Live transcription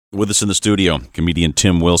With us in the studio, comedian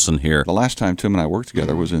Tim Wilson here. The last time Tim and I worked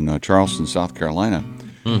together was in Charleston, South Carolina.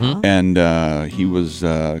 And he was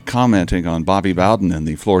commenting on Bobby Bowden and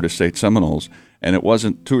the Florida State Seminoles. And it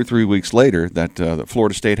wasn't 2 or 3 weeks later that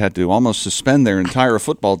Florida State had to almost suspend their entire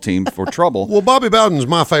football team for trouble. Well, Bobby Bowden's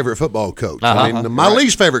my favorite football coach. I mean, my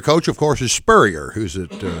least favorite coach, of course, is Spurrier, who's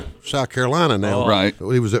at South Carolina now. Right.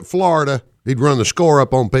 He was at Florida. He'd run the score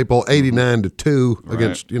up on people 89-2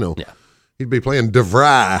 against, he'd be playing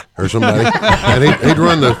DeVry or somebody, and he'd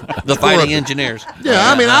run the Fighting Engineers. Yeah,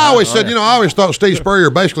 I mean, I always said, I always thought Steve Spurrier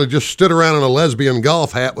basically just stood around in a lesbian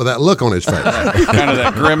golf hat with that look on his face. Kind of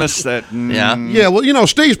that grimace that... Yeah, well,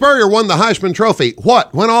 Steve Spurrier won the Heisman Trophy.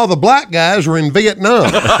 What? When all the black guys were in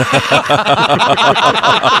Vietnam.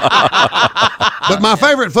 But my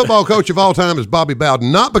favorite football coach of all time is Bobby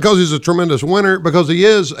Bowden, not because he's a tremendous winner, because he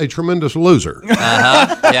is a tremendous loser.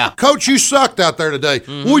 Yeah. Coach, you sucked out there today.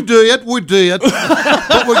 We did.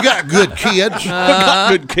 But we got good kids.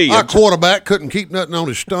 Good kids. Our quarterback couldn't keep nothing on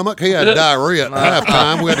his stomach. He had diarrhea at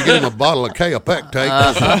halftime. We had to get him a bottle of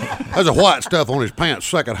Kaopectate. There's a white stuff on his pants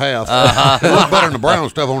second half. It was better than the brown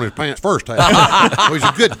stuff on his pants first half. He's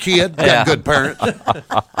a good kid. Got good parents.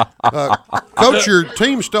 Coach, your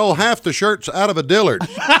team stole half the shirts out of a Dillard's.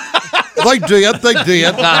 They did.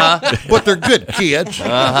 But they're good kids. They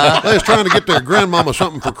was trying to get their grandmama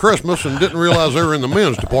something for Christmas and didn't realize they were in the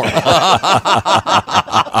men's department.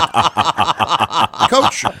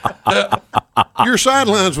 Coach, your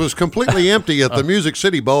sidelines was completely empty at the Music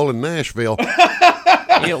City Bowl in Nashville.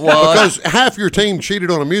 It was. Because half your team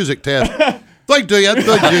cheated on a music test. They did,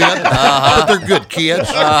 but they're good kids.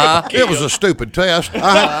 It was a stupid test.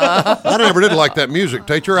 I never did like that music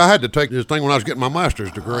teacher. I had to take this thing when I was getting my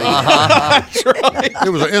master's degree. That's right. It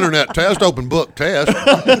was an internet test, open book test.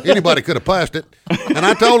 Anybody could have passed it. And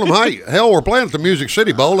I told them, hey, hell, we're playing at the Music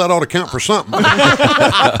City Bowl. That ought to count for something.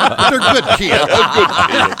 But they're good kids.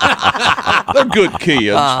 They're good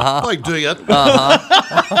kids. They did.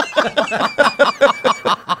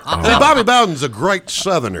 See, Bobby Bowden's a great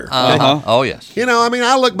Southerner. Oh, yes.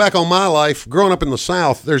 I look back on my life growing up in the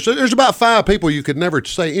South. There's about 5 people you could never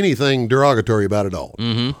say anything derogatory about at all.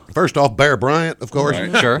 First off, Bear Bryant, of course.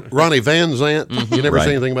 Right. Sure. Ronnie Van Zant. You never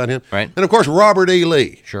say anything about him. Right. And, of course, Robert E.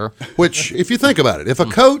 Lee. Sure. Which, if you think about it, if a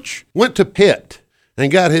coach went to Pitt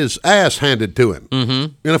and got his ass handed to him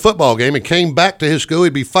in a football game and came back to his school,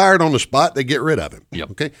 he'd be fired on the spot. They'd get rid of him.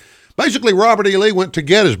 Yep. Okay. Basically, Robert E. Lee went to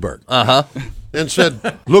Gettysburg. And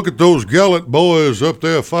said, look at those gallant boys up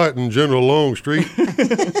there fighting General Longstreet.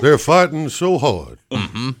 They're fighting so hard.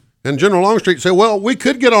 And General Longstreet said, well, we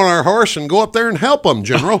could get on our horse and go up there and help them,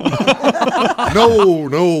 General.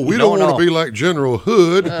 No, we don't want to be like General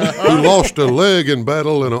Hood, who lost a leg in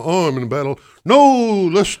battle and an arm in battle. No,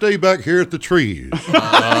 let's stay back here at the trees.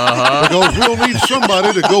 Because we'll need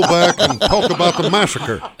somebody to go back and talk about the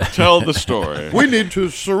massacre. Tell the story. We need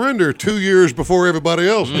to surrender 2 years before everybody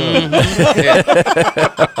else does.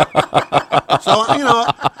 So,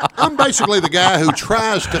 I'm basically the guy who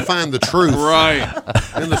tries to find the truth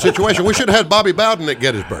in the situation. We should have had Bobby Bowden at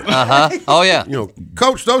Gettysburg. Oh, yeah.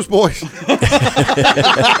 Coach, those boys,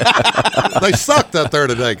 they sucked out there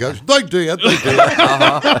today, Coach. They did.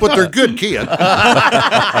 But they're good kids.